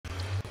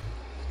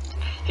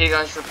Hey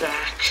guys, we're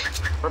back.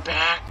 We're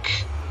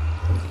back.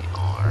 We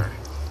are.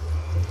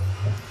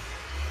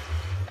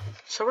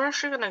 So we're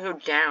actually gonna go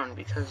down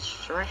because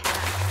we're right here.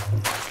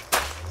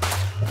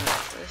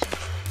 Where is it?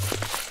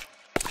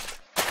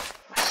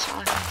 I saw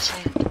it in the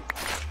sand.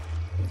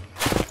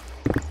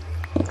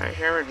 Right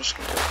here, we're just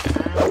gonna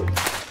go down.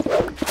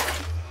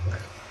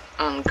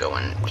 I'm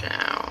going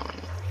down.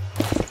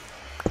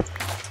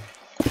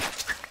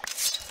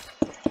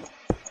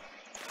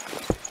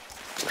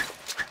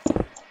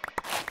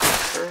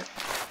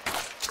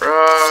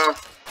 Bruh.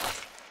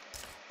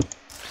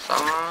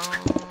 Stop.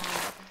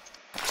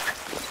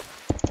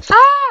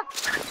 Stop!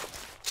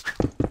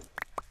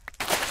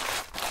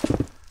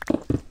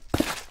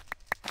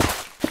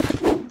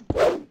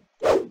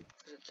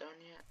 Is it done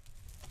yet?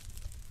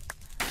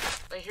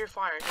 I hear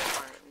fire,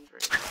 That means we're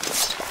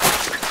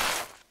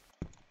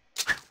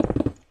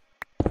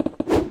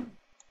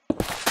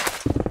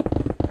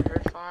I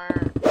heard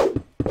fire.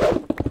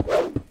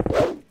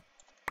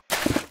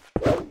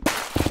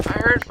 I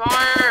heard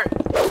fire!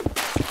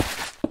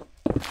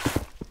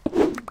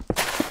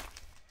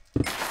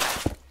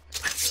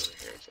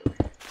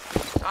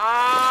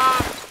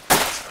 Ah!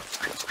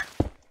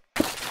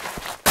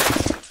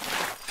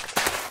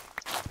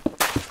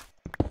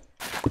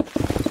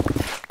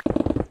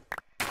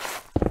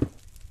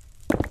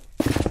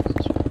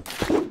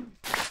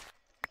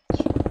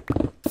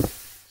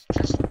 It's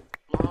just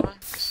lava.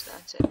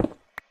 That's it.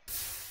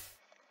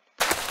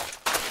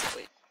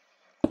 Wait.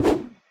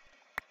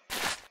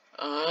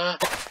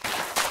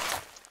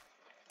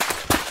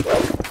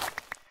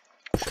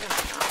 Should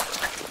have not.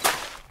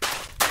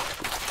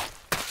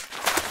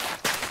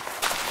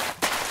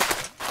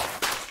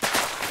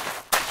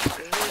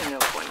 There's really no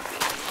point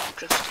being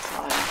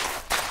justified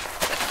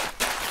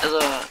as a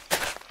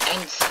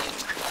end thing.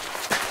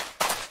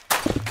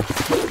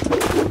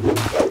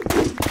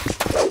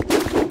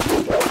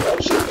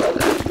 Sorry about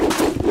that.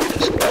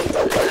 Just gonna do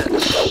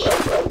this.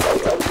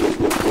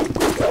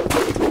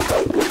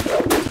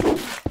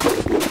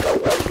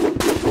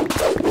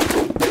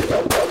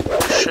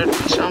 Should be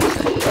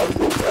something.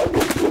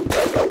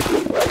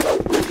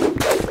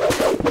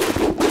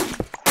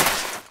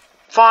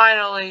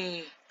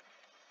 Finally!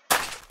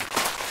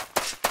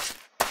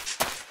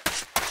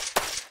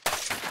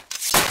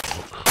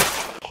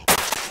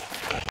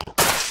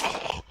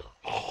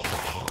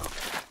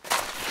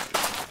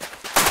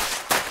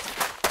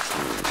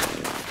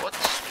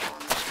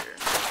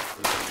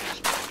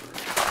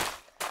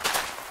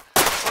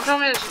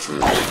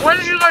 Where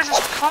did you guys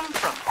just come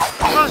from?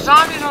 Those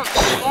zombies don't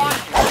spawn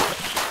here.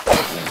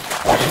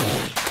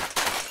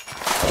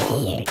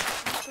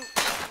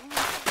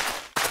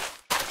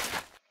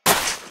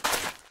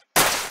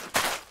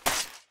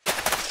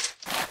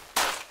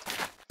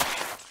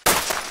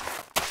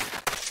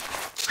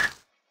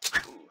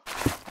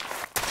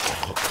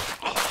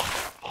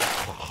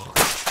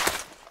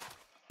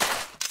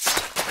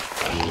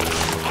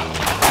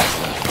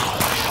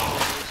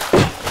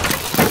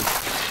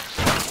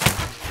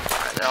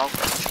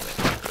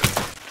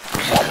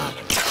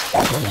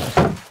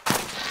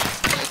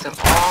 Make them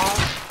all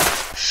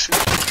shoot.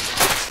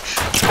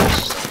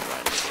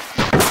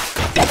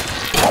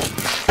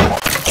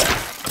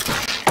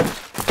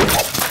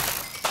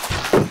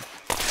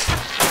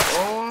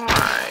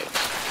 Alright.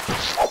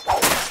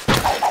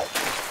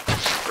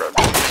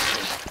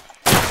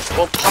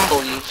 We'll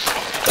pummel you.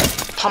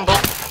 Pummel.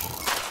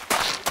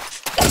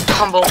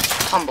 Pummel.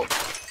 Pummel.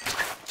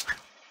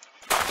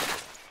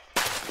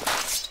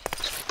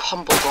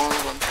 Pummel all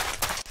of them.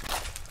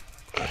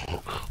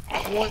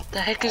 What the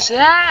heck is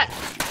that?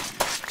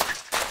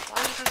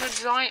 Why is there a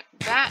giant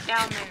bat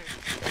down there?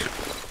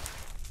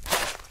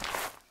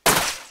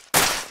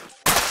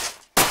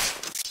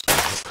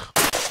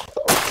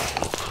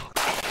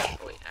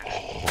 Wait,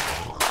 actually.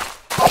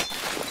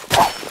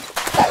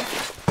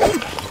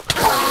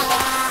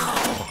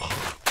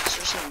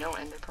 Seriously, no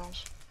ender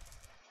pearls?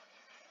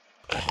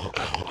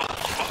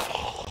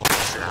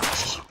 Sure, I'm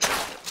just keep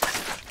trying it.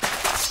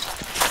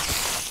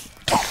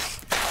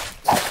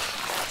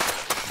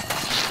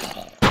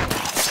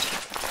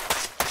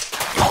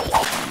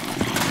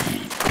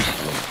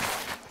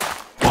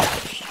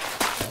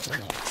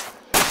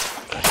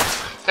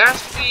 There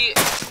has to be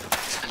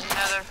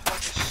another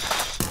focus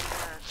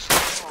somewhere.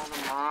 All the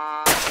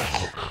mobs.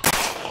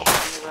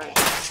 Right.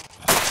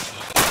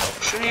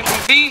 Shouldn't even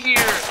be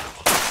here.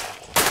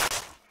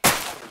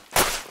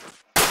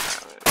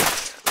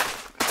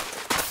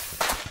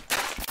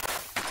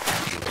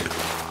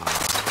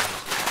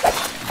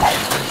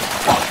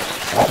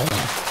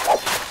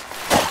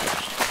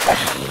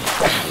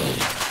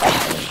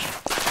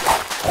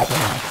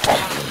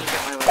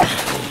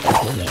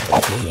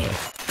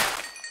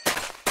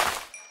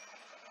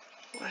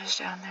 What is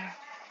down there?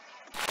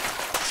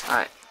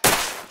 Alright.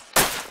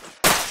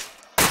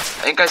 I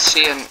think I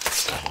see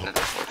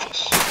another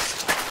fortress.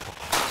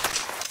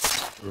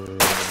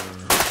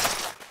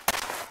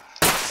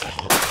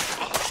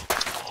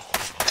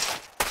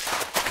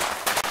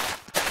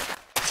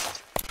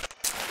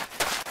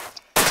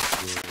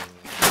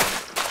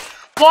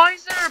 Why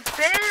is there a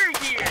bear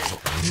here?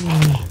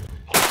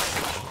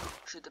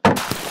 Shoot the bear.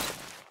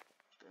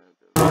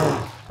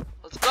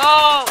 Let's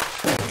go!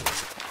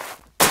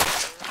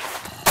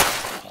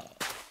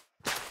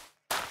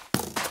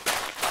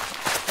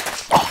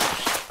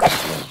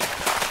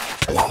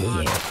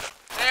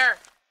 There!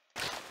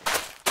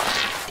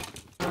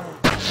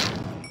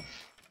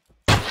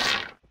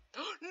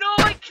 No,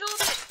 I killed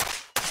it!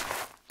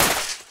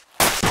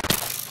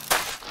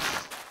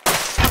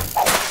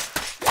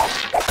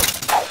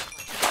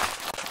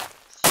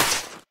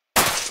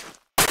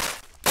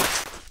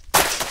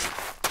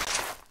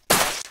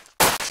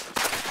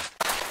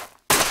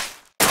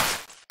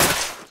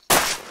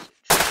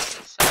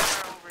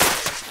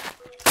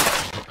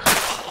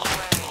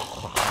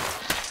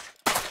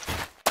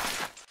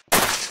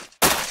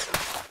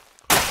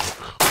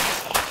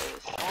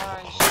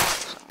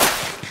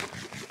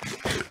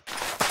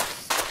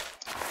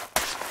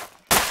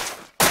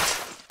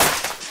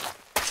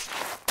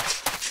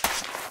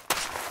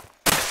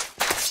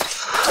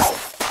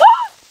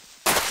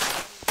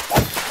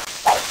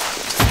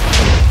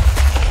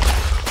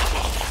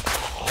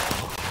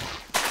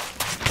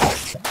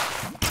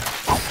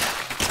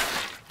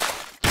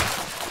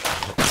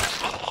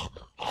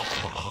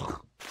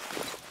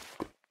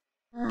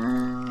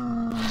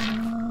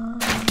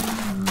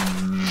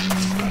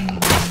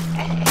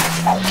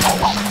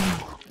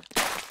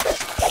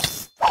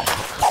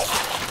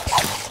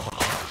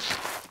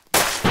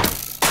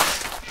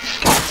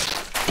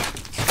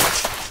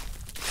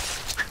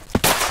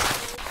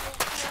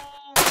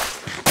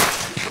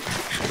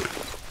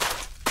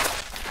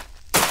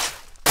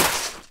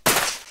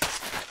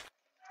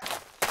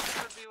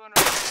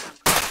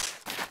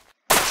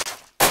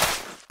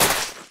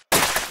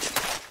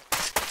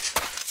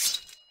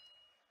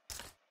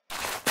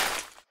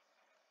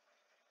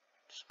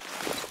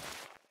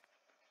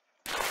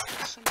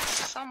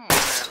 Somewhere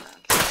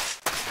around here.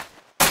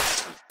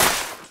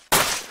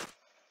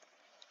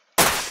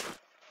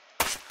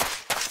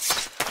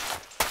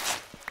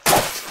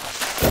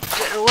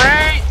 Get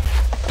away!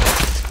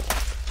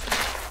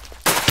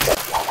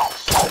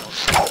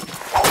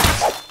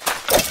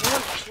 No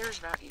one cares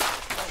about you. I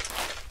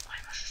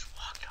must just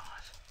walk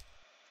off.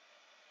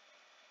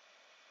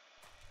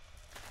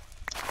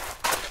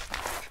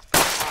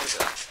 I'll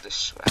go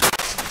this way.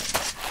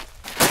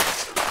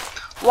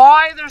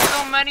 Why are there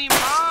so many mobs?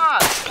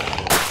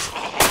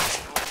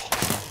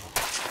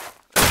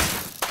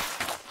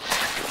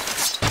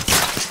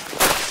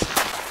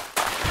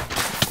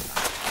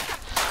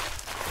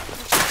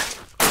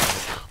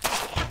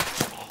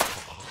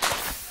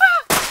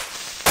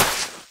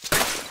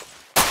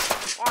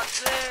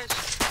 Watch this.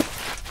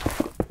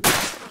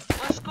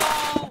 Let's go.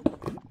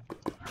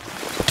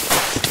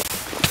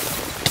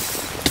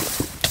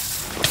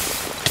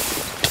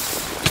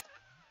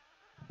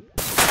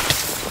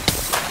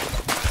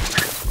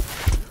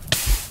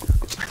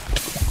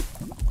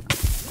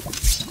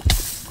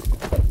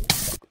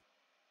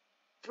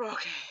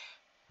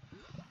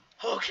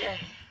 Okay.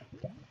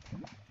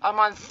 I'm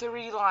on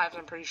 3 lives,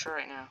 I'm pretty sure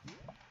right now.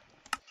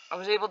 I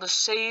was able to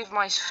save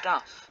my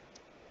stuff.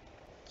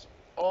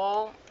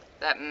 All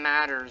that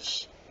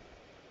matters.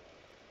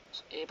 I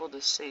was able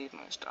to save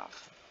my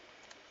stuff.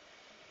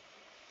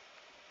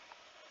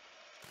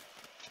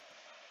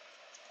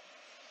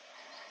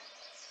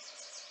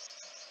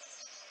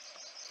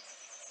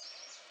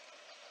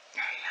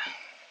 There you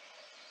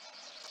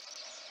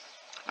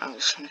go. I'm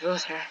just gonna go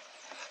there.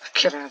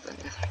 Get out of the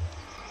Nether.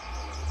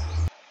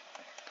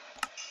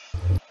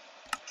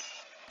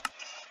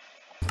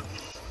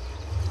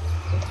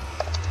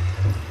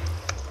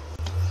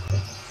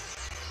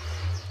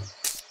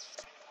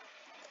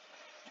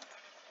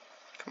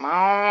 Come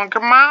on,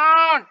 come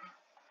on!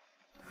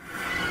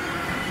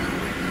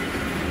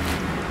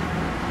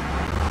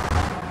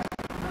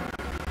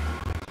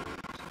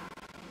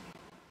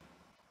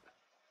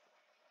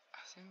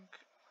 I think,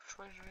 which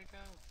way did I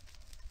go?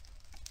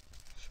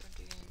 Should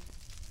be in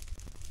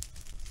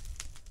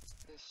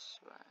this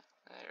way.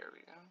 There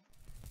we go.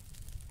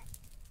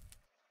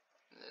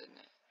 Then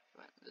it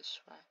went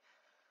this way.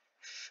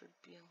 Should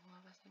be a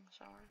lava thing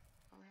somewhere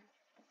over here.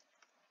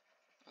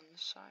 On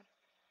this side,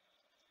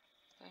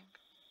 I think.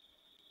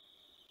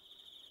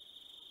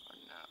 Or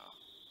no.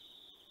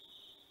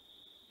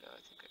 No,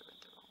 I think I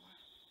went the wrong way.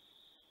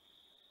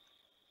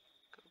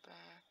 Go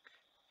back.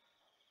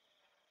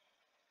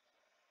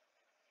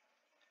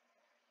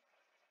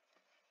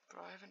 Bro,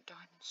 I haven't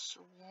died in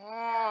so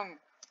long.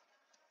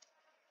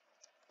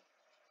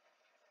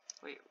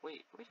 Wait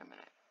a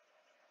minute.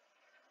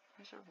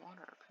 Where's there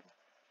water up here?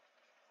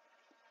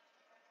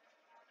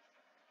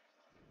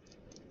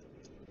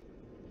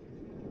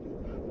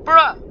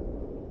 Bruh!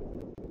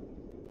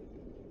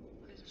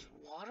 Is this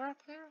water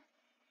up there?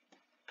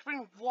 Can we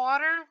bring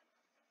water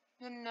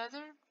in the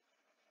Nether?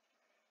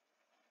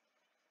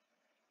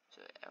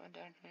 So I went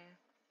down here.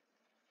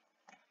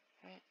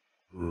 Right?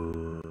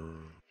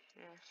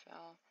 Here I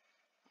fell.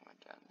 I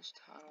went down this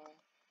tunnel.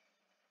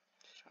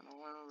 This tunnel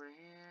went over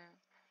here.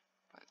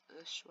 Went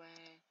this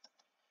way.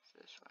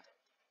 This way.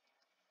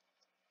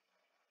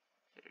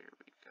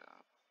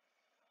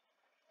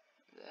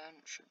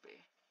 it should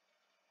be.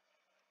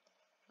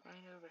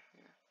 Right over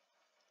here.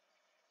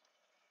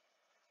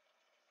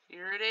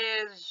 Here it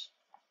is.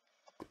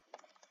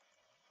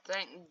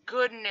 Thank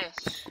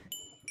goodness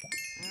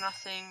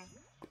nothing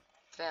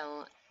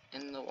fell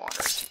in the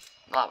water.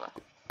 Lava.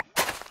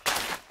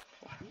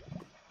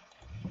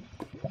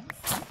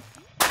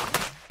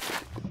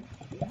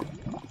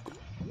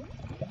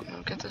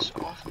 Now get this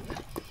off of it.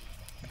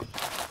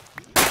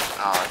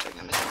 Oh, I think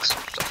I'm missing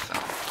some stuff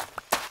now.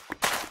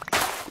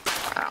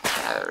 I don't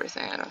have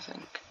everything, I don't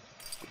think.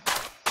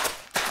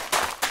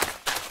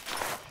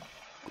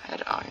 I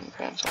had iron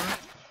pants on it.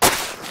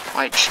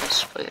 White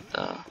chest plate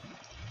though.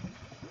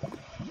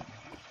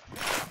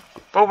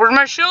 But where'd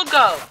my shield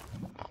go?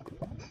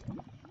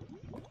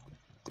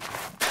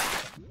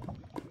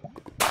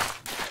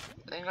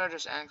 I think I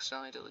just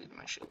accidentally deleted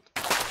my shield.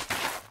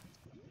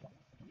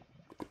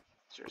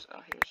 Here's,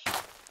 oh, here's.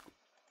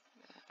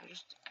 Yeah, I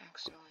just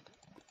accidentally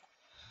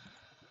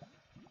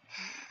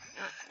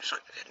I'm just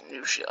gonna get a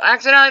new shield. I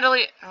accidentally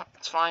delete. Oh,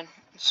 it's fine.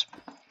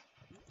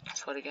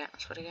 That's what I get.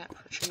 That's what I get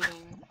for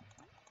cheating.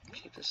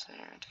 Keep this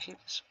there. To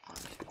keep this on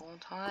at all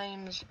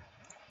times.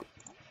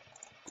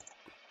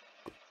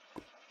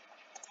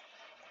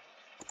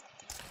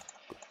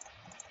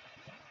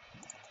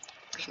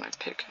 Where's my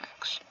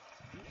pickaxe?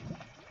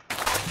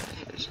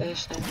 Here's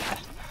this thing.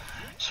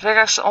 So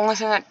pickaxe is the only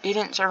thing that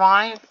didn't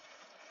survive.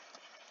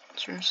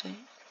 Seriously?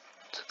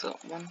 It's the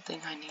one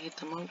thing I need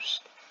the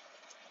most.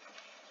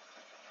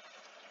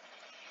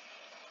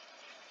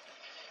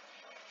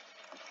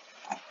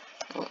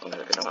 Oh, I'm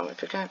gonna get on my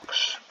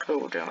pickaxe.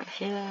 Go down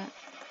here.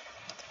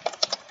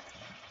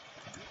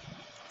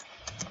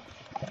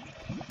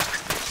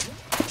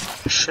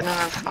 Shouldn't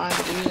have tried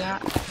to do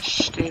that.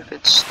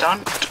 Stupid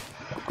stunt.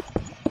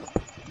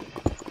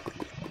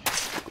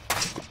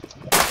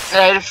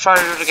 Yeah, I just tried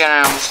to do it again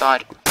and I almost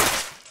died.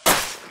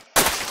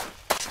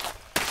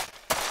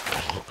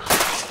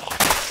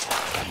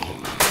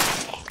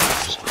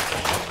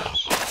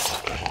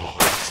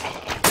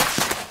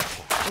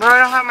 No, I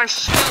don't have my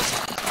shield.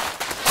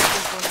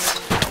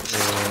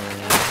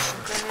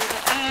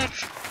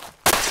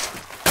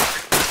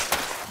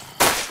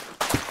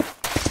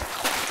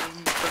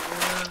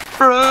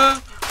 Bruh.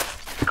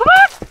 Come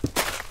on!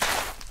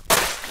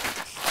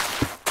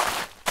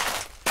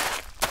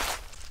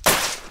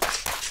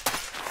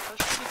 I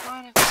should be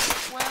fine if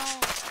it's well.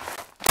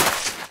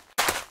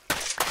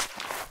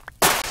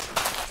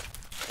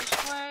 This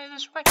way,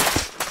 this way.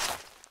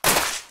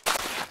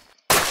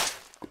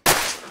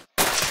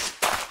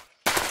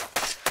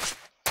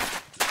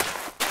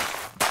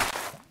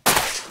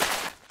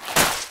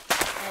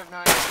 I have no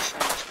idea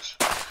what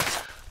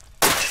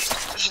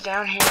this is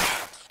down here.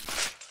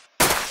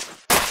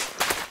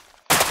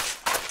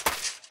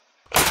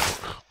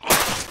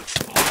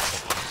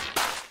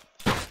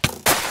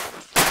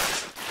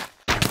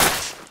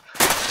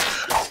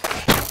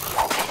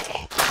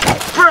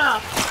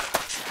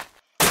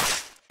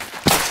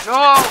 No!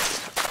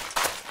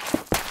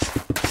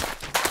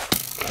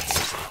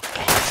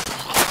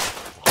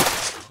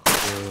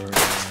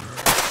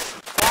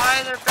 Why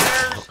are there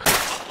bears?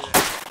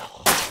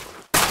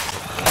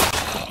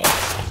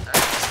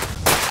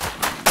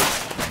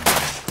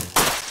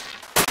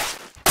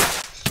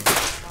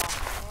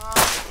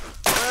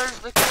 Where's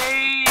the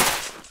cave?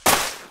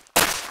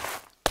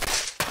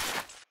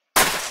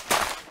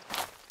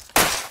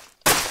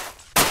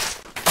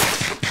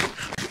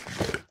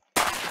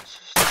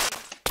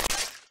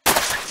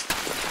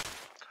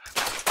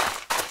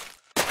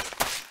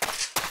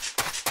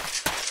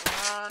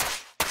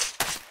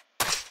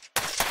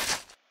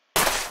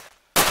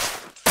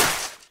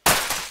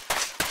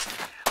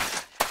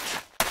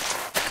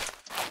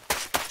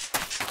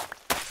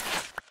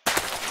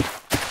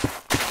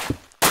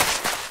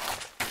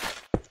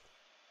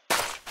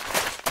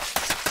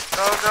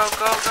 Go, go,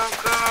 go, go,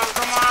 go,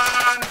 come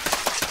on!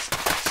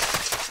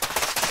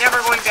 Never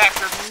going back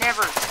there,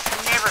 never,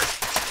 never,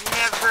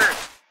 never!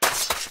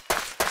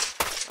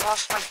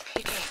 Lost my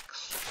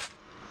pickaxe.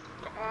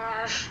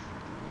 Gosh.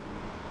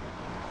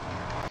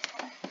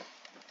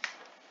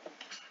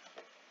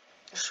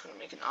 Just gonna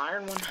make an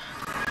iron one.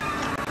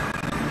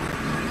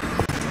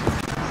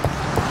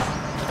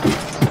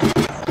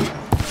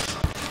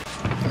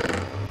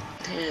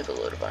 I have a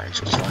load of iron,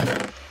 so slide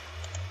out.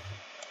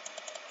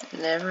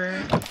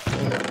 Never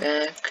go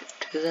back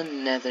to the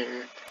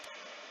Nether.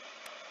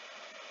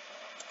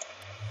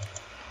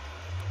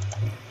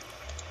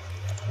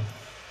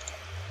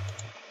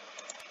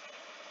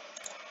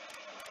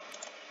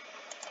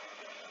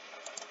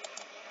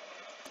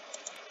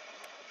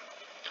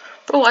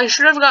 Oh, I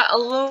should have got a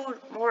load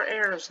more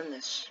arrows than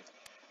this.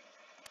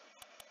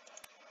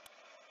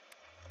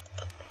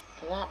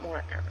 A lot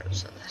more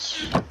arrows than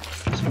this.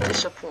 It's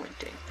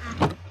disappointing.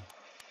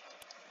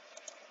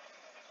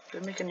 Go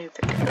make a new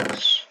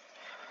pickaxe.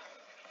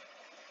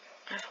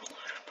 I have a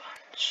load of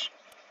buns.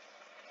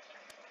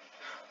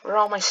 Where are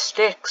all my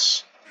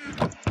sticks?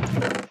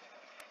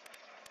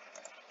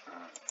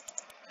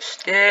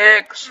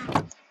 Sticks!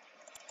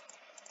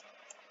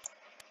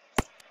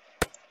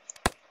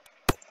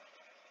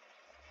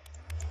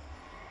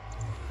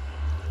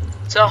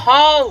 It's a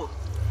hole!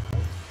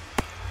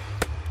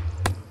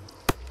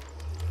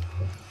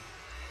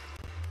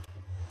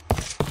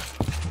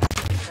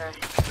 Okay,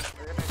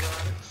 we're gonna go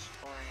out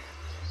exploring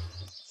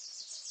it.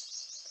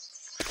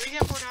 Should we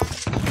get more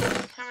diamonds?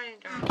 How many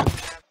diamonds do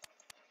we have?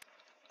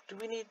 Do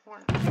we need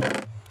more?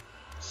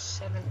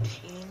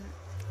 17?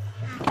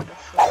 For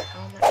the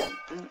helmet and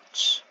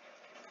boots.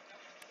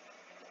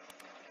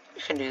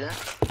 We can do that.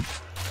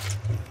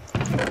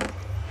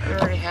 We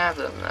already have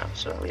them though,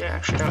 so we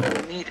actually don't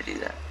really need to do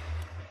that.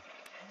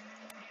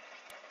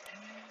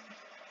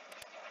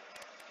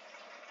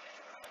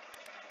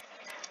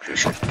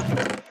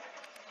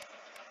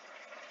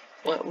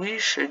 What we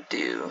should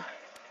do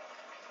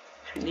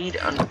is we need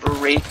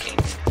unbreaking.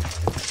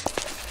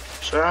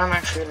 So what I'm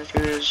actually going to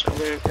do is I'm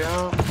going to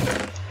go.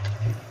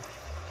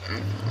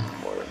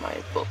 Where are my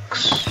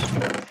books?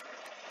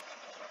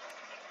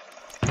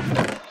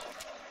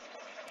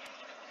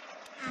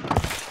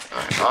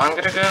 Alright, well, I'm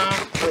going to go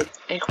with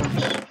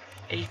acorns.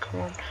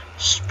 Acorn.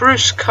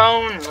 Spruce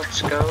cone,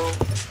 let's go.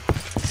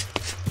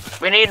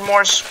 We need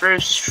more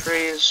spruce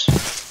trees.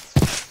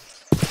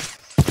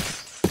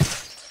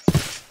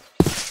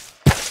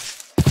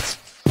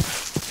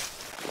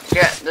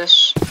 Get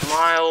this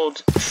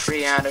mild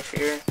tree out of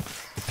here.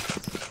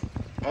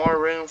 More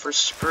room for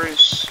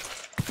spruce.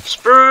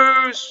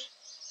 Spruce!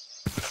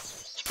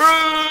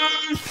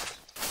 Spruce!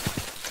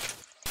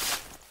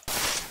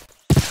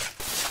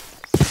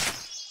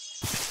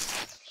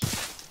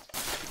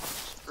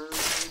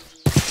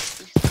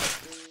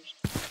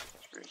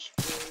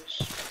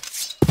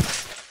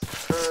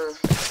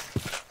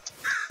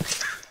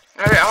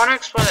 Alright, I want to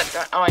explore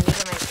that. Oh, I need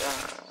to make.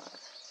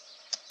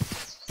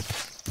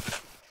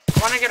 I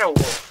want to get a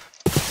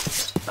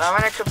wolf. I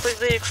want to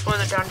completely explore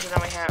the dungeon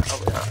that we have.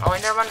 Oh,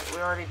 never mind. We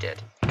already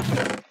did.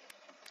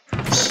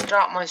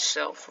 Stop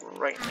myself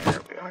right there.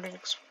 We already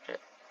explored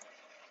it.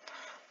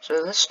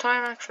 So this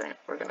time, actually,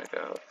 we're gonna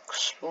go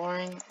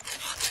exploring.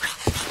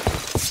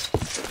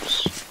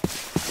 Oops.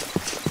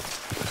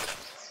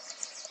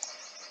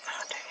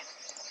 Oh, dang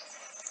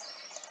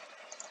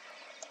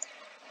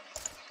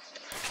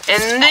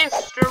it. In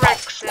this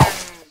direction.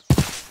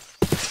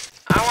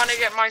 I want to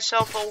get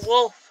myself a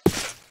wolf.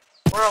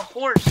 Or a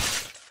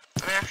horse.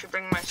 I'm gonna actually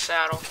bring my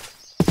saddle.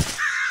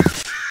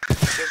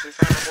 Because we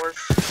found a horse.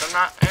 So I'm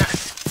not.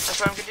 That's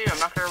what I'm gonna do. I'm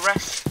not gonna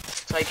rest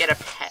until I get a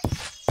pet.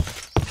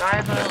 So I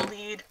have a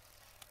lead.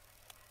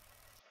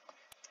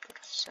 Get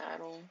a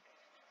saddle.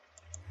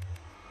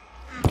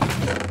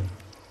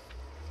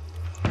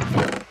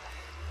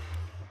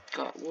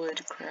 Got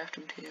wood,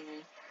 crafting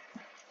table.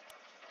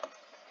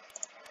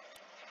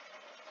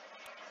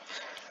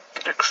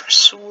 Get a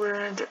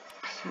sword.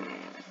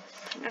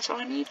 That's all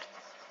I need.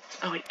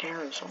 Oh wait,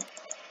 arrows.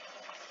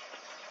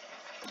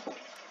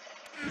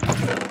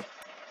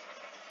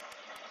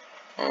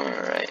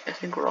 Alright, I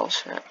think we're all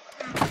set.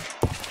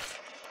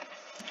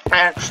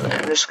 Actually,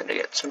 I'm just gonna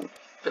get some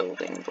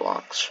building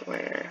blocks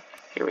where...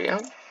 Here we go.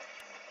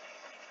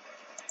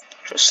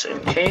 Just in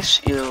case,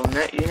 you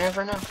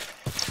never know.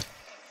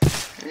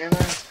 You never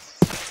know.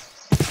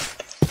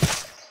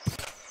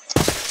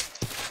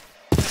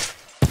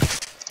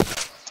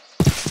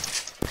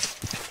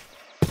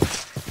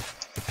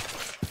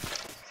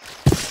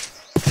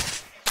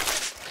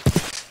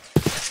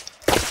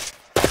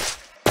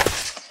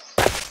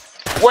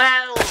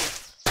 Well!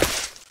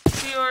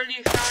 We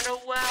already found a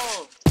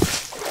well!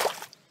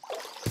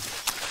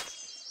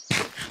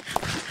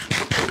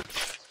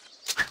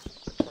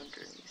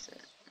 Underneath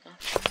it.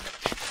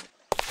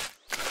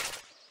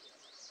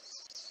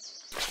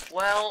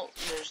 Well,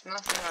 there's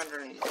nothing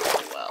underneath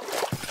the well.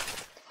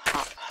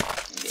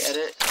 Get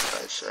it?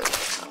 I said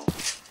no.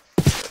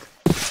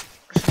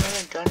 There's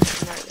another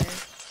dungeon right there.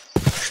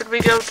 Should we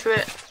go to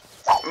it?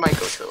 I might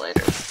go to it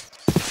later.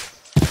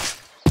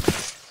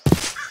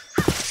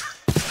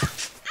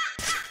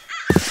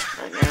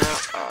 Right now,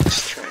 oh,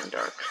 it's turning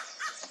dark.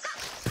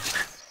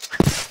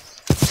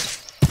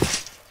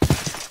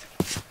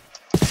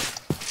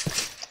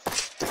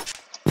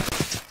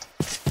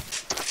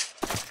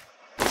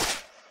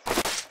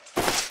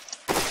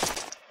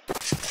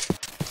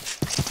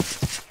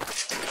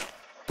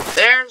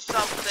 There's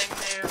something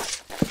new.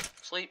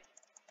 Sleep.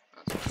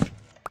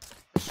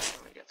 This is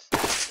when we get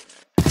started.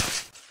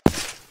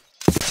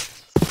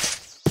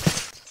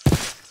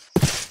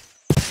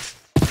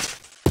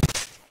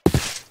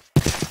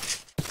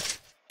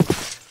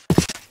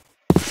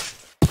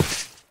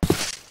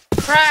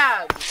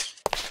 Crabs!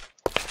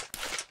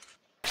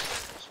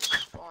 There's a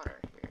spawner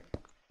here.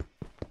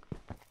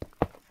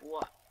 Of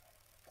what?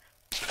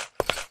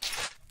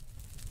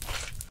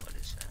 What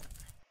is that?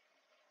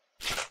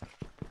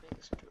 Make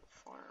this into a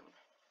farm.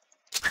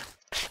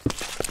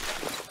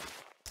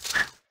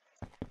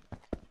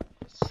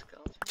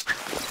 Skeleton?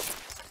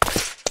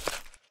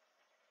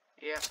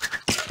 Yeah.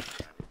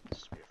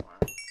 This would be a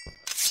farm.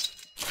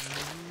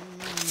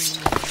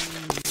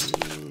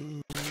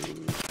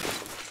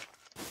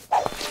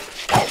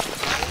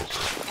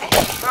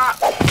 Ah!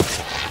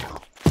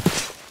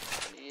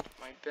 I need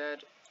my bed.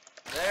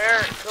 There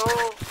it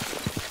goes.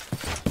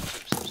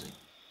 Some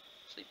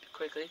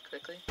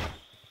quickly.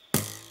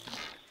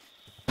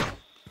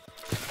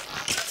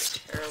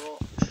 Terrible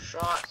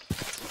shot.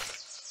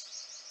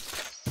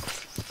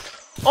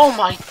 Oh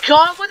my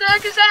god, what the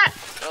heck is that?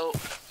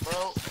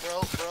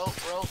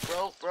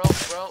 Bro.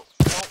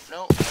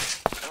 No.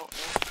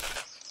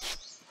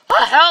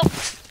 Ah, help!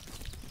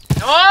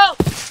 No!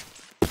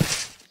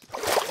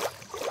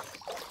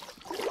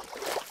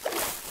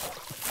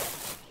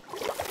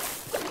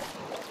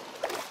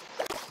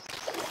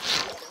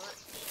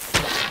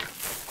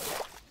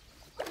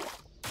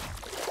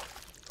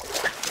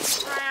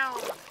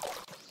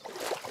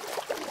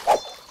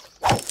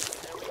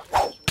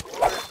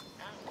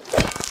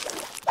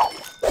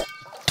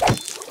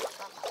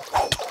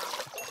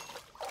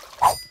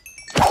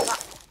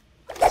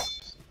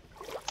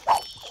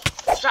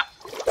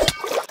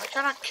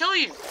 Kill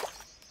you!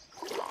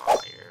 Aw,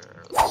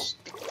 you're a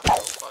sticky little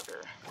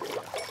bugger.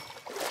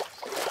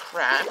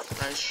 Crap,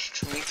 nice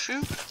to meet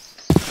you.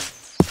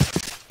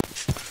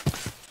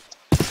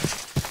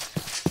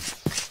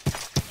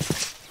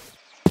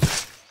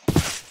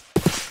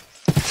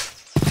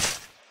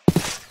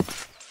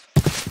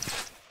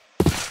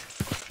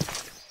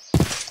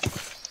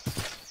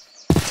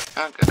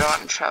 I'll go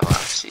out and travel out to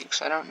sea,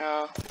 because I don't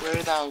know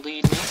where that'll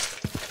lead me.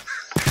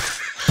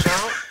 So,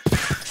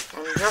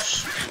 I'm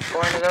just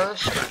going to go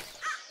this way.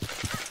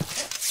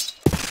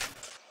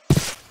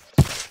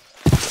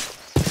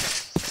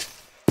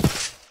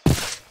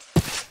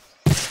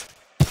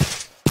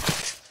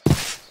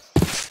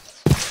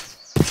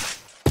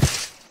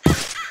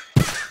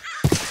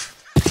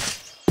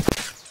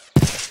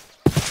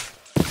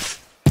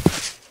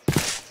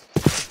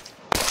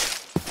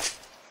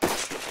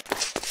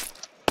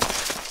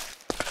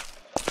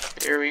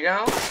 Here we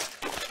go.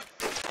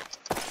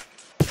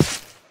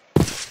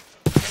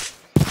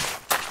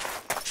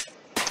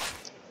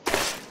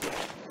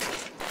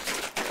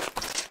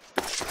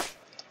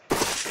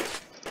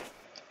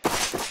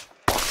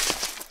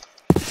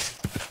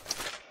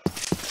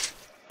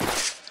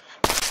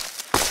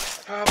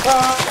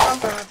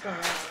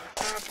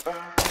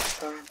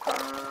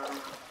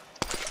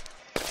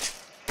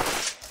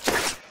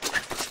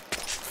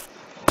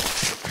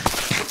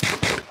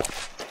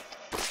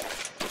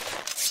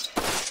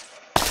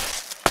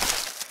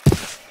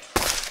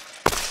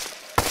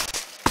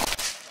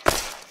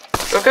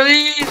 Look at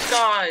these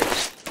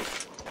guys!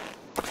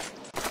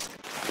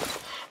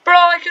 Bro,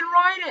 I can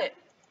ride it!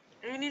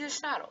 You need a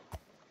saddle.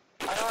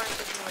 I don't want to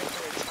take you away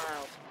from your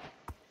child.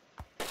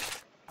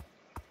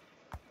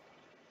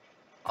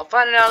 I'll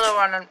find another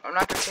one. I'm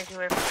not going to take you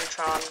away from your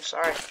child. I'm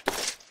sorry.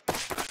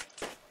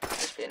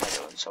 Must be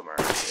another one somewhere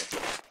around here.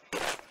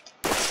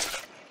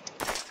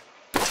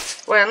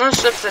 Wait,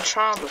 unless if the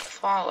child would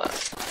follow.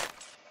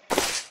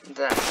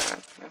 Then I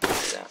can do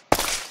that.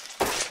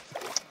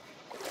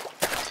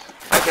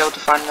 Might be able to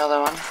find another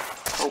one,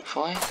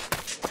 hopefully.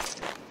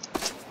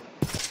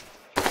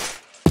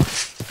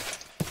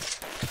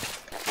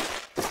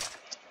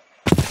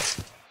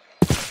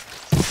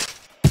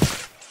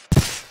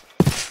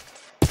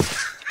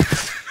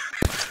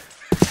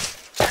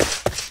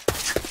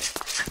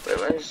 Wait,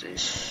 what does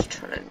this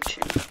turn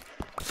into?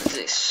 What is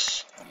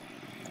this?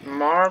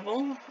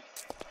 Marble?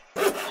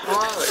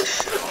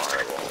 Polished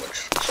marble, which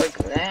looks like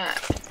that.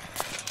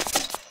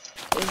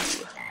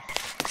 Ooh.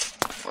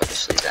 I'll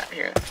just leave that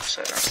here,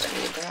 so I don't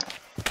really need that.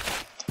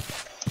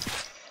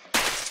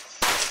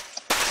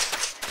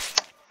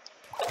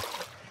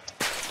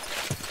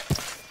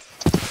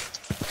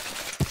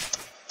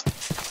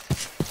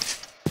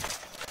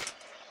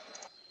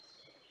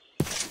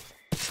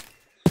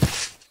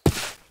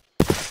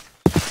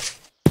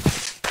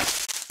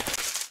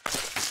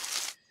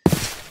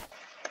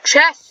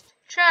 Chest!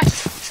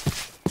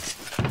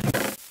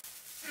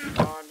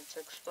 God, it's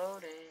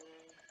exploding.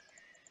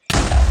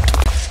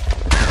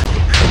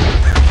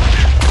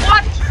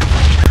 What?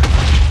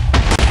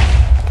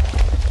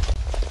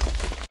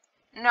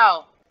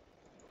 No.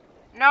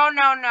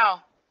 No.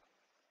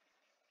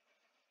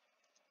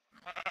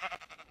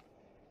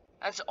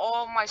 That's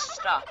all my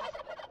stuff.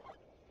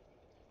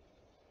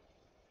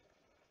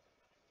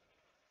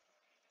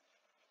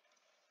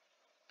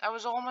 That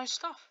was all my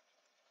stuff.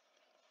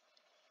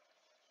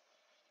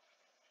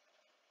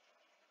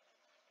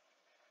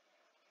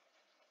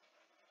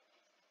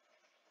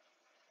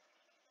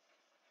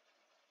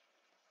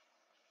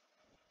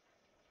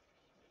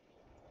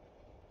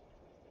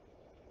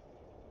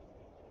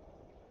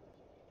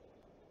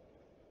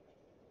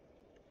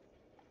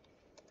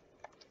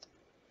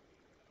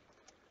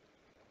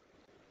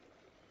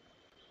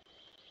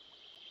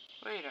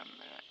 Wait a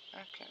minute,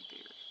 that can't be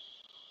real.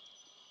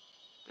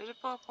 Did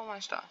it blow up all my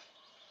stuff?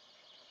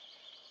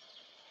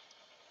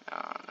 No.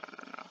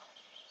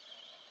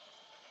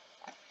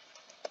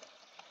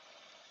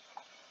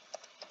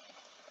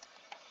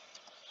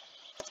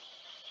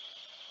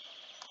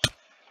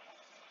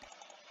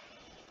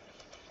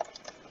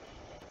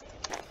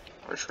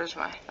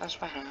 That's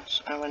my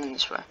house. I went in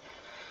this way.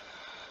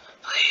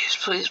 Please.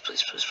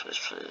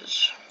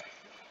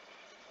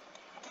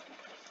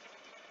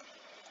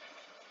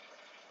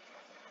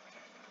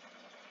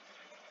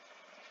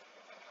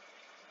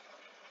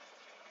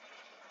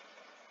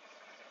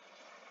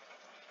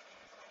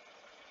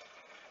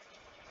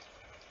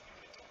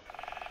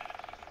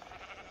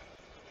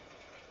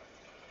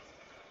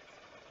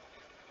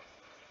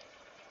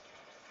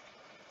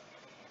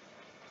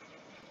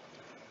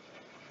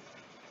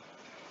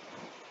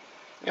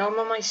 Now I'm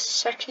on my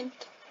second.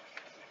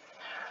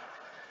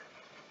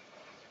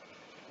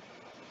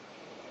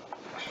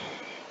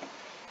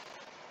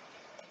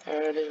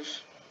 There it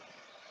is.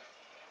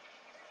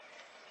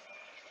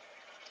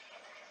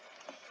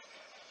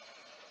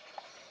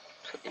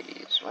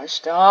 Please, my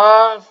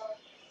stuff.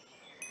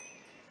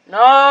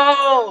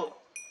 No!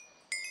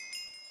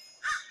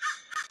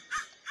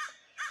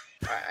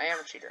 Alright, I am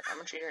a cheater. I'm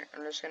a cheater.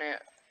 I'm just gonna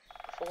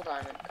full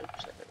diamond.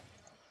 Oops,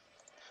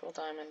 full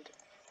diamond.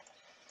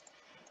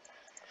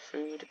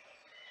 Food.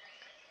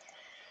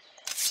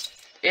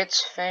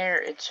 It's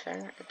fair. It's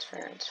fair. It's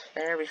fair. It's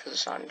fair because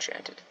it's not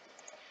enchanted.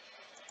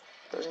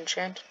 Does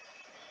enchant.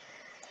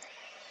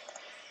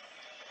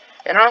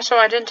 And also,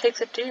 I didn't take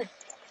the deer.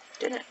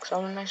 Didn't, because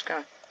I'm a nice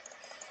guy.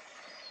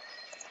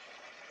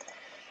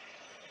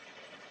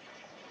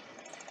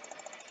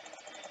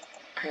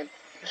 I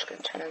just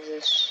got 10 of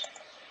this.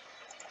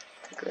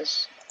 Take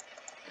this.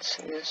 This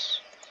and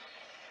this.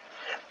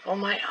 Oh,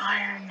 my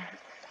iron.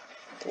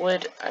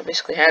 Wood. I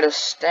basically had a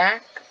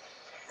stack.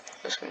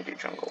 Just gonna do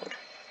jungle wood.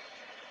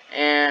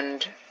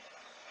 And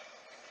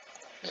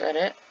is that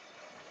it?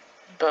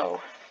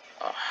 Bow.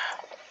 Oh.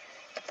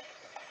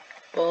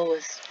 Bow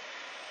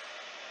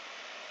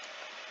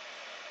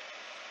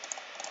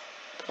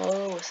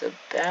with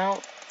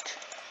about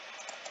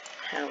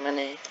how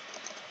many?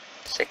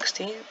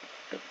 16?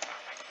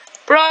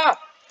 Bruh!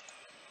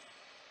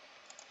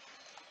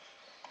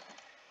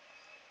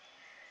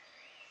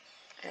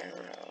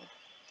 Arrow.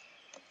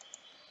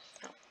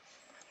 No.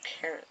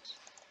 Carrots.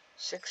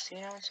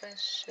 16, I would say.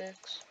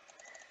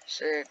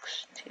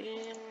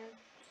 16.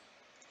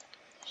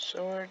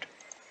 Sword.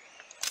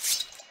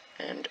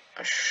 And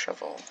a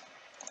shovel.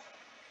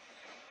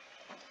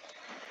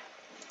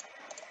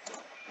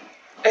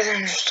 And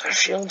then just a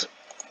shield.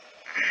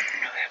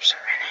 Really upset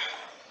right now.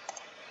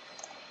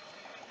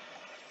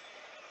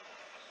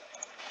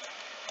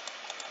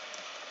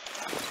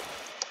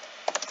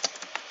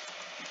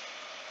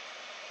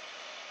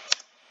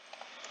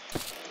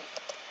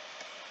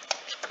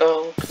 Let's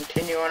go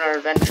continue on our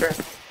adventure.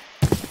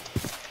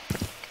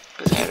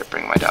 Because I had to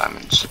bring my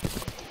diamonds.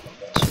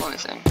 That's the only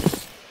thing.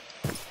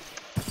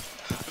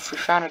 If we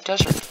found a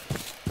desert,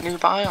 new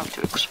biome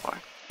to explore.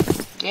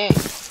 Yay.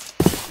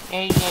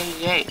 Yay, yay,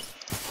 yay.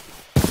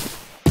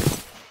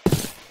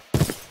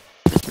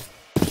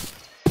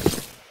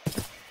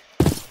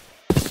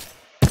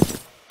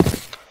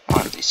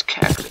 One of these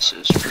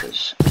cactuses,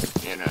 because,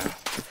 you know,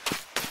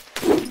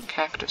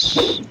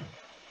 cactus.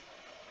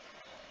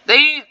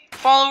 They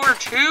follow her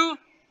too?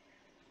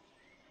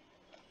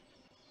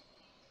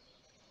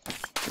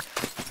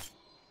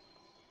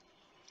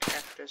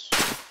 Cactus.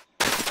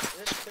 Is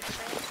this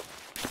quicksand?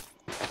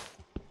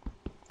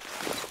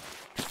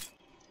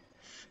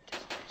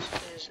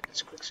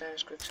 It's quicksand,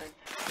 it's quicksand.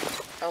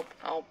 Help,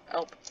 help,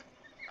 help.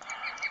 Oh,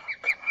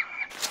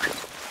 come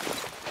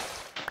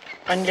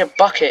on. I need a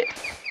bucket.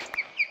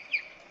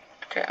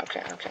 Okay.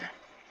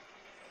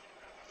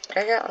 Can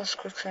I get less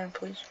quicksand,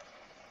 please?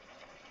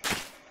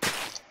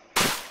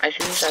 I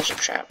can use that as a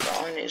trap, but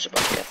all I need is a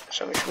bucket.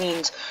 So which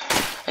means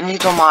I need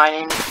to go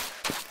mining.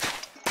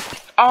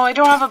 Oh, I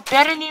don't have a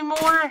bed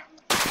anymore?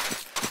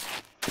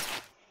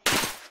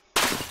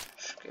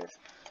 Screw.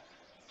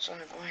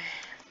 Son of a boy.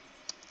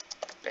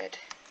 Bed.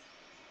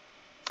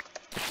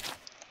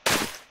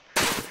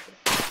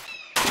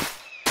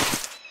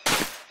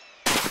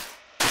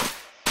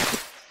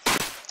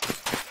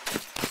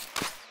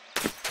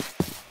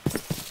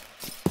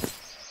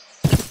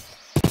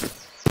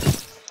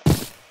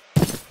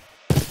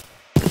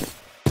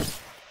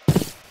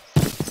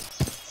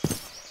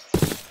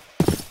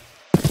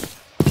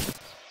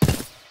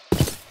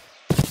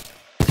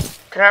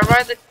 Can I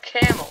ride the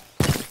camel?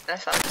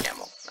 That's not a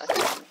camel.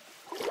 That's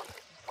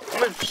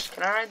moose.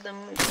 Can I ride the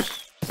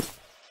moose?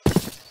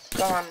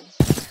 Come on.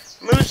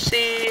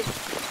 Moosey!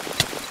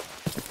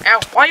 Ow!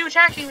 Why are you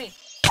attacking me?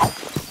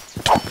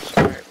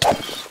 Sorry,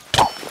 moose.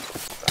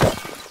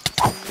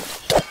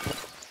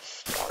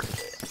 Started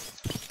it.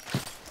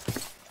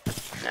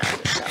 Now I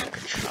just sound like a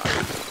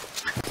child.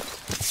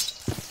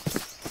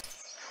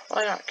 Oh,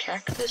 I got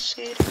cactus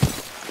seed.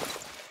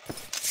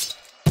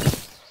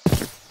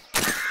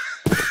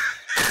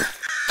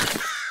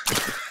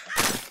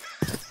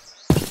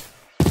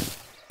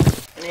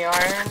 Any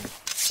iron?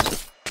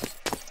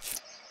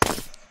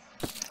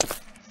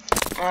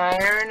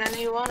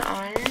 Anyone?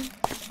 Iron?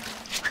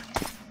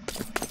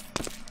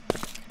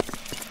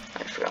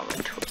 I forgot my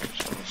torches.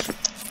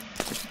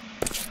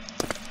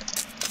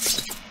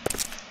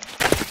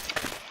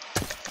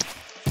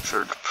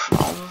 Should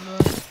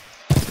probably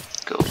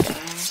go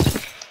back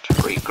to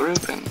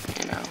regroup and,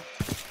 you know.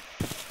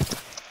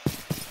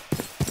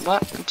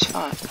 But it's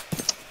fine.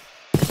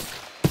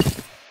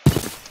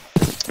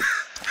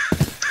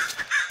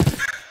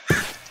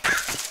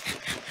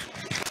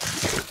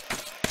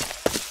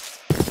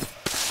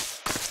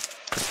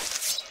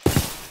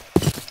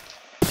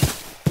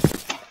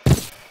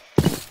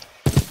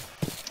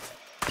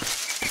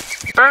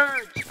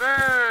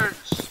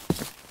 Birds!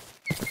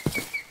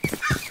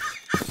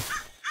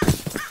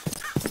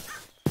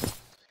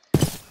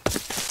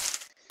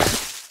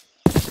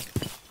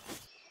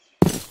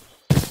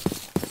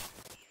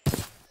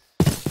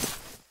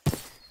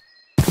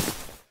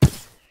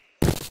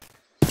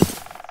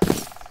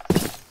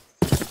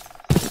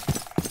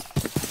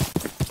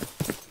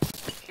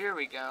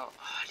 we go.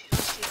 Oh, do you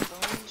guys see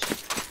bones?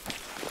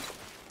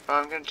 Oh,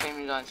 I'm gonna tame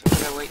you guys.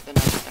 I'm gonna wait the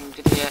night. I'm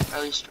gonna get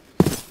at least.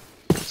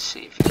 Let's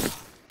see if you.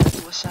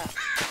 What's that?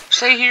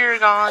 Stay here,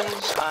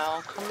 guys.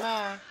 I'll come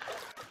back.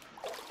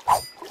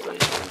 Wait,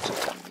 there's some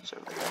bones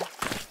over here.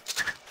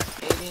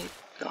 Maybe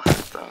they'll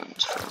have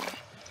bones for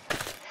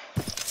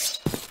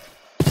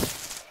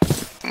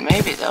me.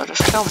 Maybe they'll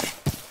just kill me.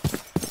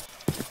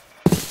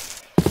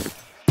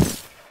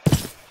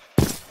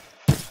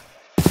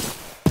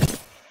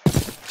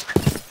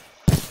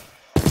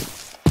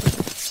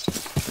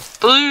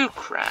 Blue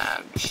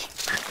crabs.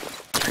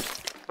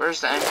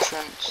 Where's the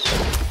entrance?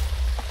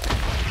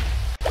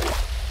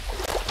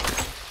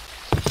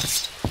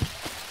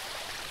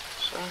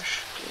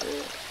 Slash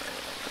good.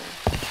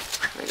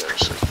 Let me go to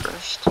sleep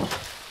first.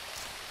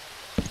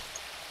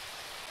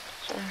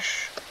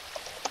 Slash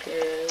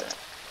good.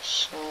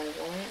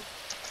 Silent.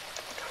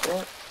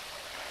 What?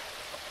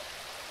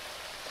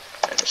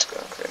 I just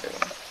got rid of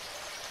them.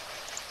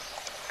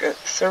 Good.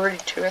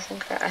 32, I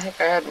think I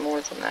had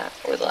more than that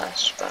or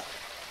less, but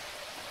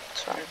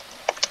it's fine.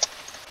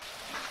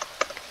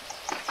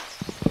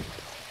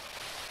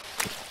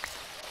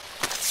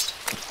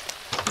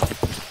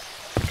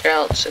 Okay,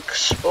 let's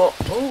explore.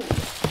 Ooh.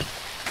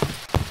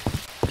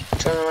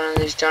 It's another one of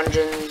these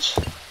dungeons.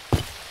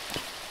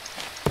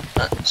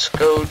 Let's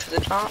go to the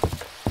top.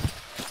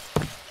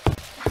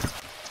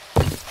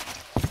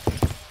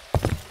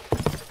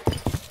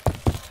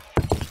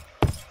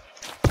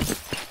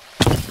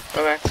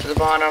 Go back to the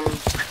bottom.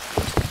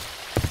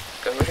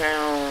 Go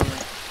down.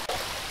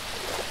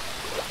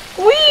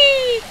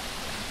 Whee!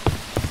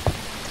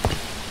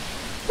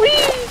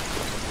 Whee!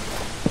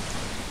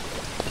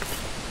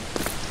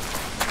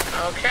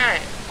 Okay,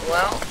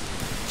 well,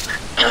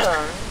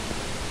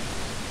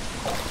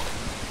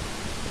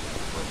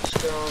 let's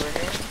go over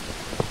here.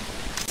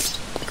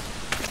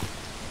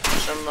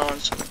 Some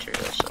bones, some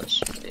materials, so this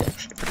would be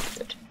actually pretty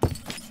good.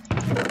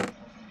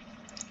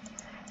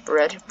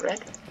 Bread,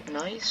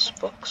 nice,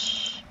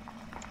 books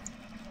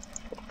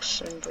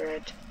and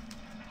bread.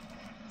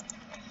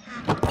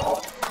 I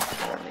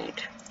don't need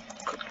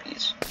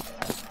cookies.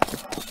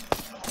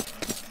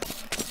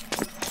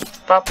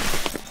 Pop.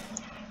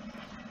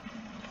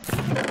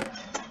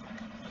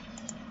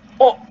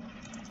 Oh!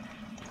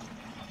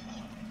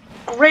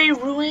 Gray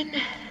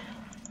Ruin!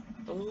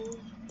 Ooh,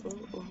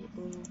 ooh, ooh,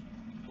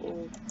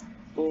 ooh,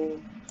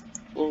 ooh,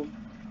 ooh,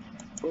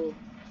 ooh.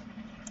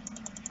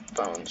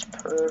 Bones,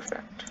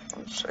 perfect.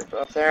 Once I go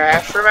up there, I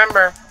have to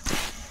remember.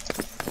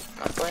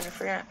 I'm not going to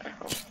forget, I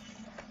hope.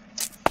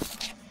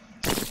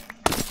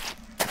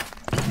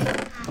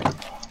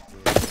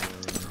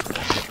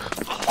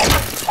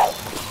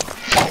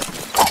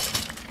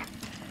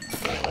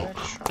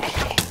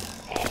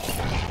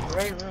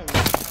 Gray room.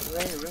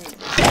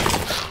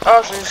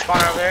 Oh, so you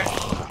spawn over there.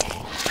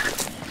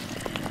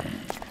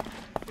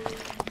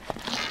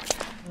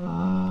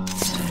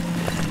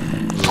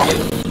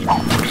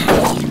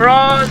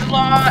 Bro, there's a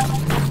lot.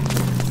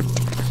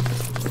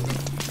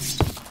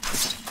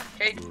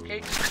 Cake.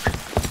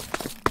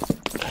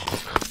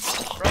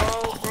 Bro,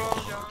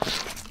 John.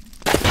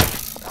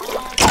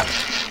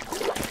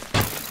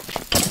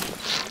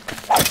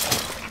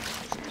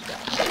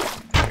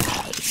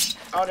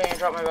 Oh, dang, I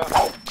dropped my bow.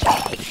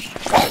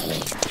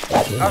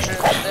 Oh shit,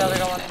 the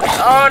other one.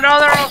 Oh no,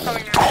 they're all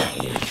coming in.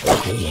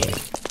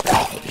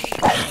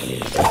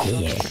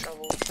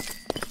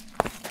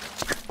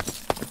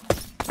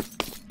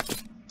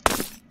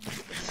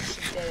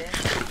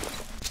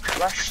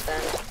 Rush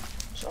them.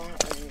 So I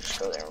can just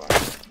go there. Go.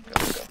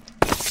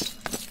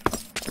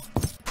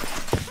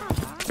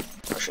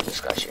 Oh shit,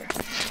 this guy's here.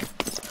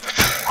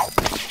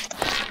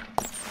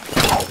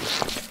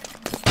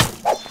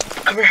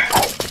 Come here.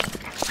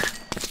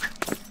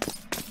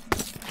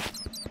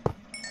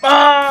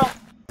 Ah!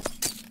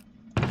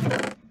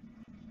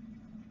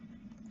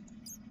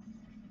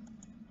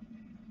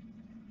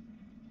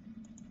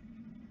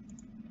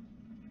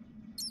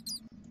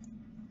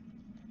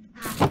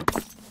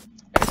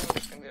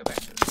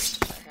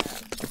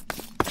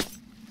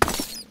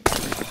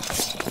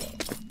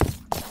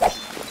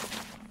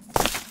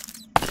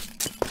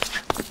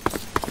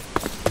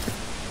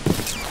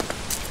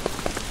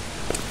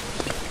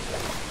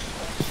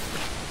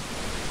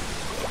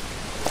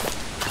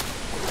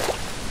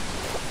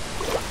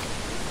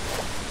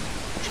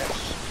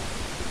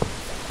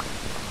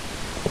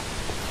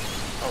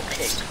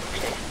 Okay,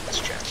 let's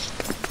check.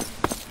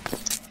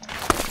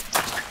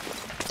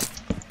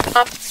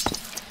 Up.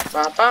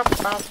 Bop.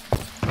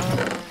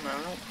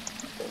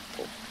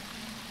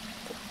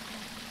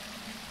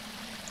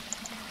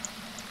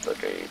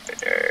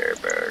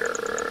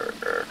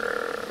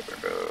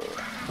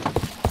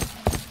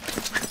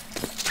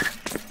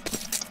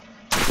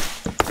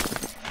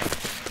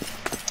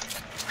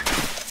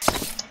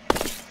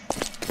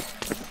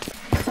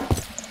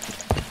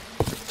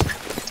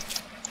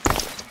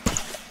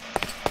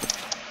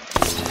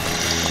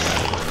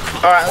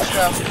 Alright, let's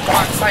go. Come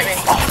on, fight me.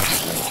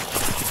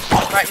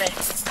 Fight me.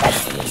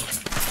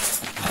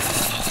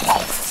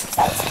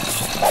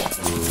 Yeah,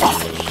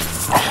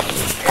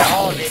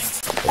 all of it.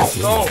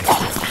 Go.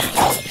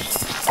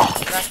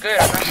 I'm not good.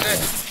 I'm not good.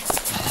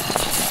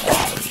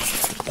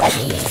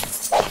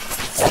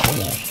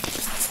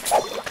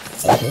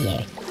 Out of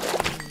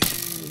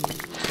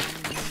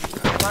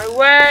my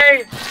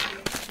way!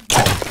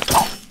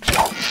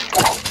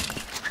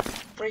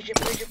 Break it,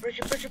 break it, break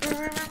it, break it, break it,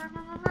 break it,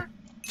 break it.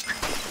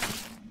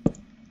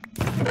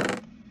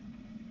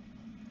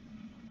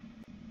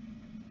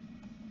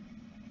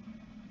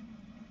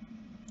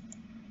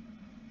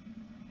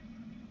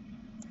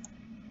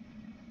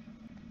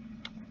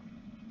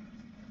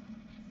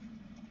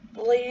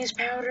 Blaze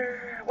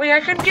powder. Wait,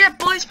 I can get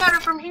blaze powder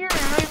from here. I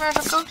don't even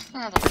have to go to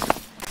that.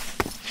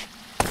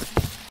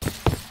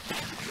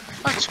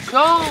 Let's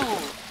go.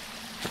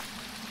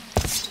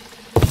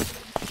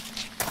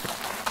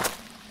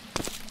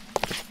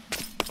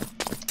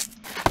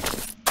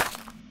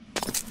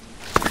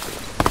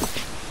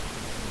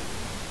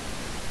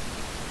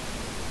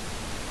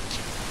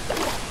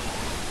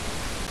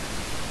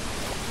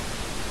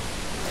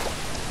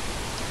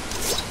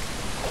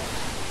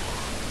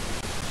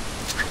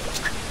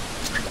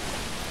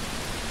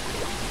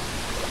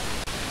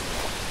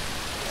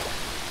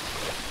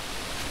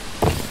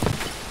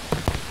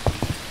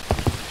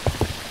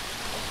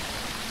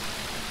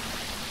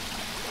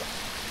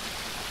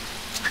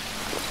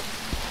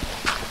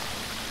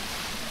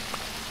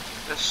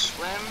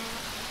 Swim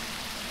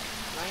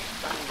right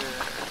under.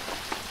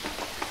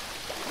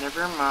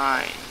 Never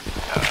mind.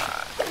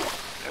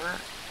 Never.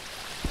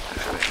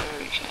 Actually,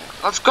 we can.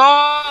 Let's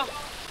go!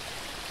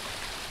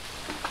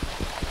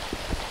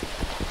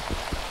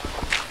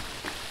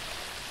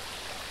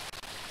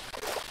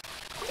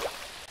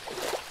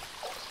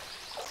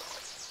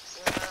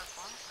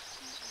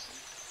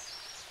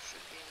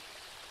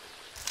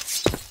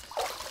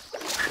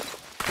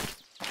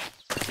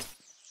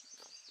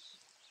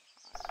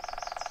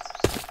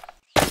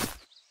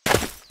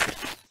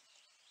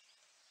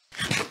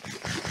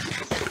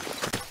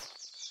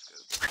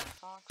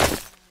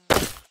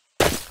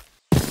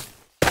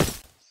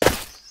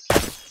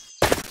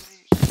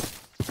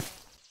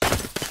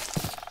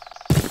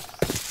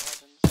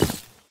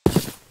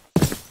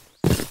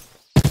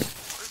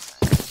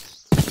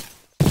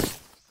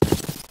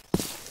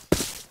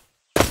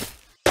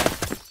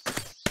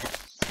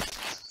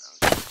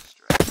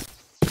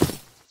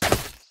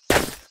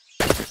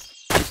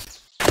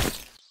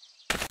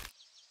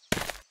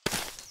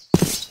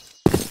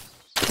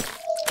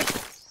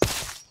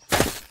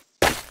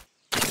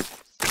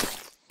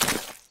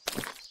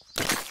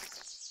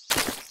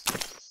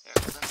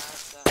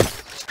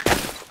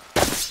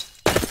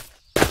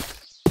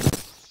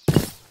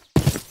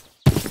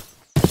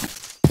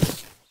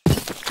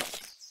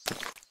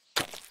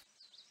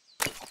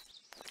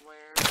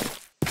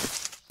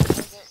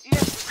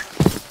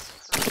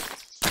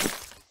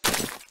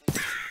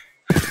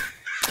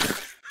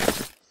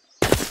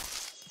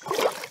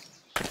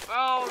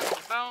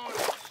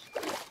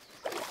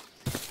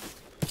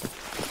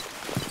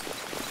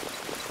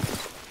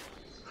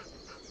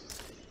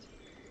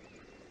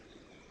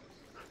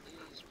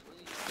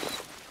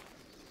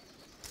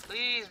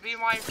 Please be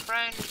my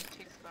friend.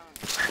 Take the bone.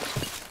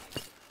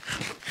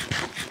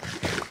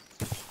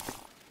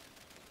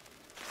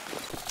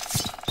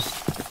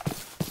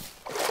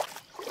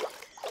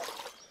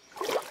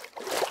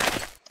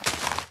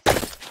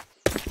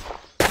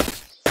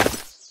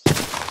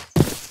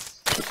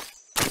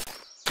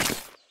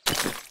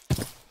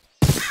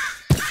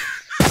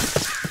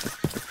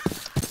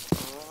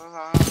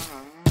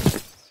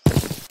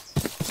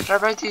 Should I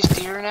ride these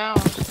deer now?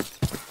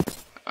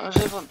 I was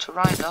able to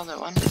ride the other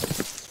one.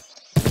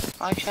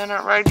 I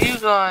cannot ride you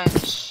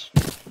guys.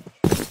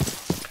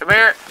 Come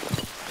here.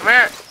 Come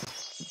here.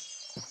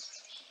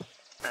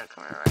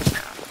 Come here right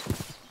now.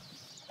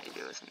 You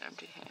do with an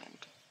empty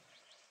hand.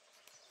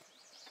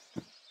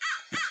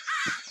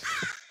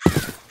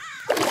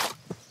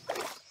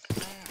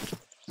 Come here.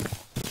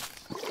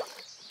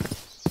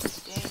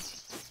 Dang it.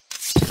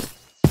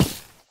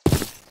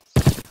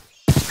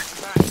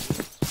 Come back.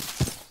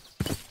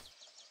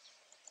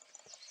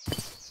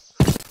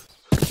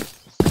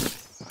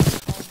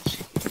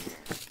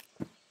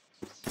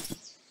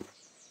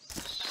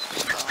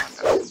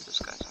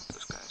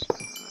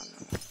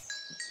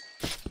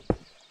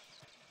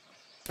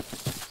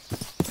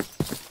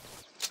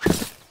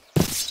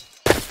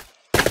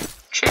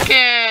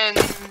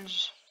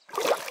 Chickens!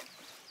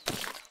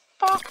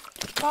 Bark,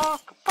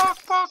 bark, bark,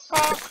 bark,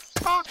 bark,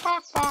 bark,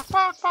 bark, bark,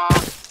 bark,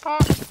 bark,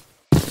 bark.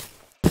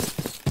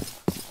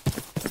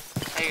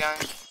 Hey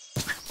guys.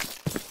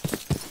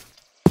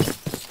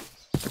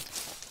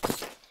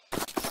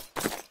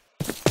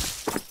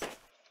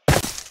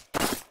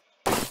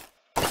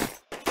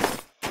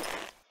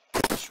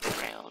 There's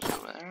rails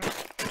over there.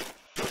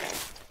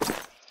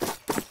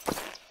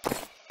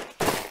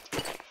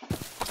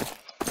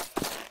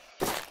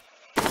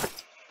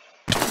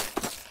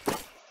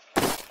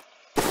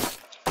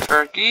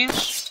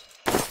 Turkeys.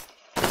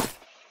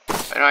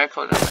 I know I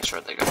put it on my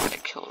shirt like I'm gonna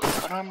kill them,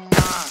 but I'm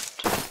not.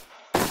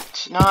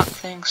 It's not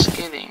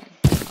Thanksgiving.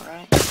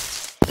 right?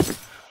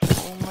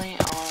 Only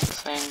on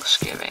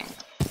Thanksgiving.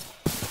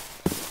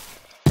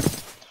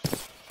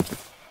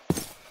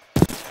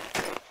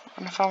 I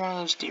wonder if I'm one of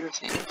those deer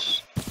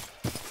things.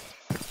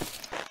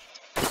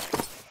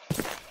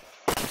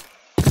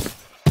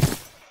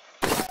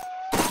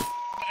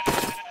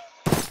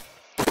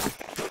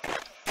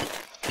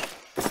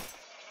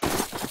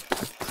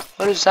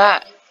 What is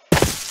that?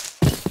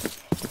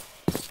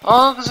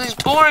 Oh, because these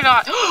boar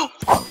got.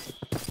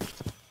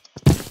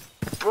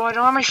 Bro, I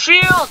don't have my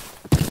shield!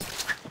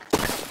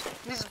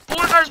 These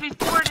boar guys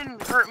before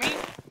didn't hurt me.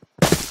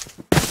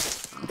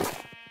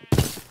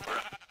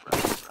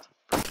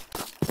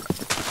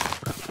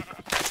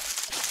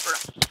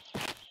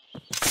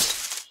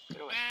 Get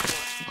away,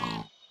 get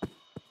away.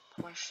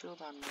 Put my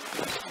shield on me.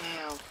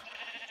 Now.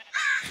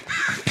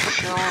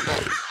 Chill the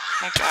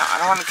heck out. I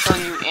don't want to kill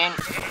you in.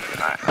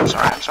 Alright, I'm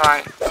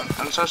sorry.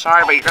 I'm so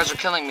sorry, but you guys are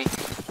killing me.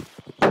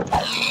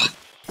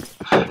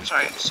 I'm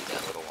sorry, I had to see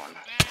that little one.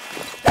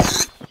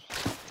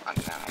 I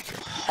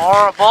feel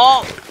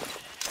horrible!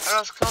 I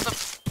just killed a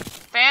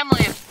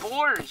family of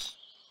boars.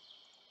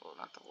 Well,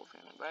 not the whole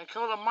family, but I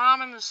killed a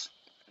mom and this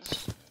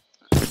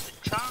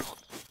child.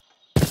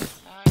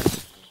 Now I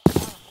just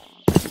feel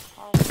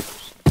horrible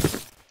person.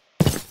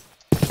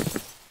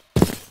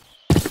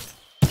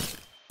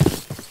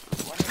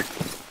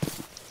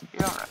 You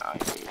don't know how you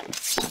do it.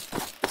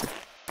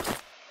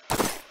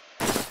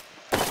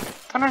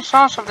 Thought I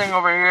saw something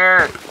over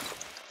here.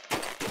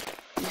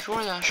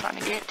 Before that I was trying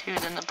to get to,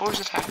 then the boars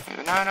attacked me,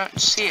 but now I don't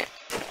see it.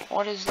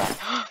 What is that?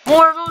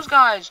 More of those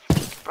guys!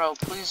 Bro,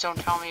 please don't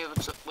tell me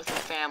it's with a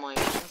family.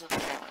 If it's with a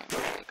family, I'm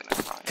really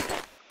gonna cry.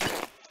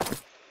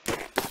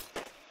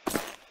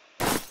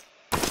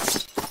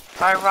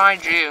 If I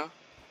ride you,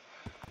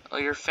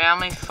 will your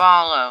family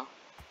follow?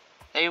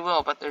 They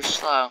will, but they're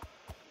slow.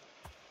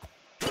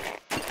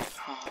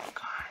 Oh,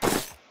 God.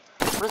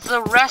 With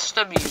the rest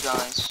of you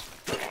guys.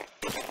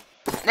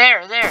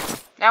 There.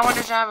 Now one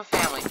doesn't have a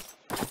family.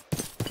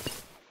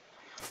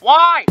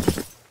 Why?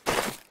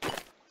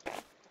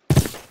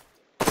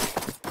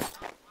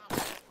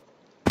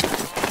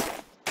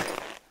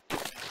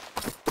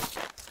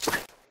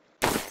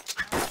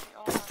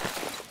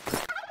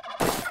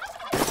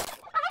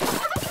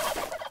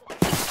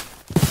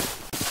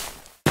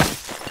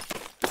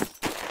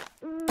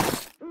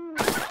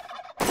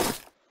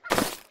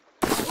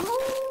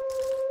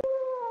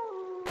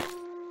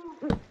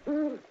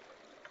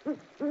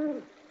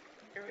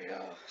 Here we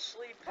go.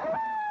 Sleep.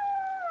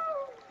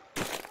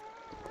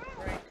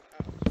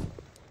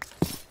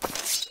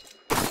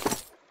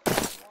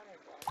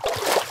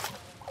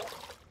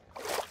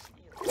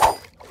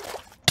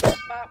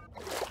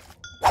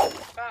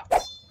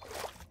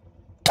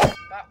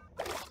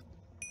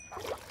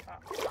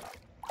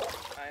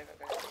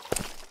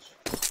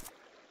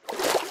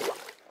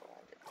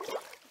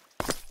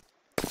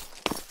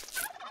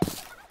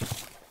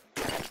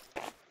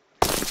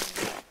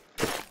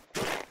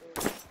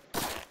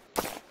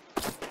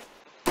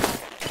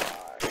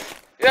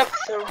 You have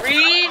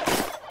 3?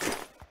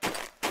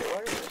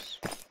 What is this?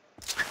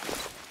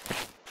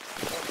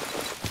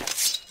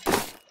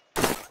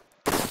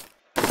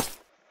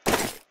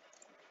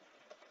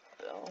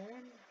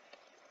 Bone?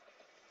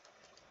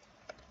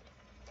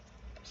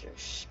 Is there a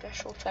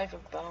special type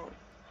of bone?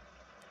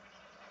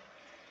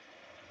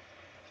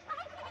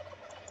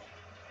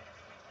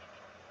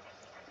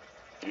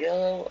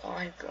 Yellow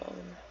eye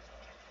bone.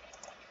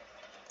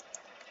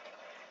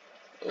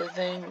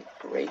 Living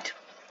great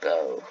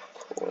bow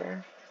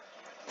core.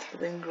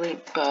 Living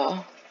great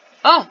bow.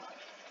 Oh!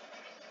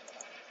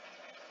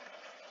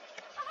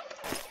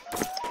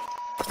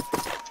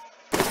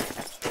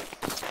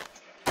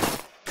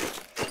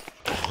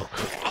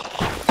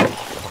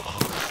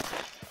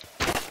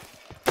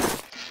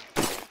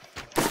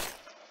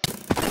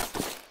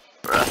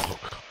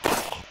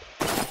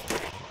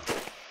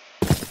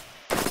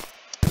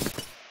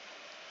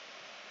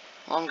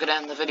 Well, I'm gonna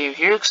end the video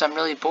here because I'm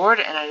really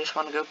bored and I just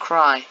want to go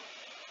cry.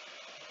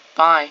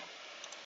 Bye.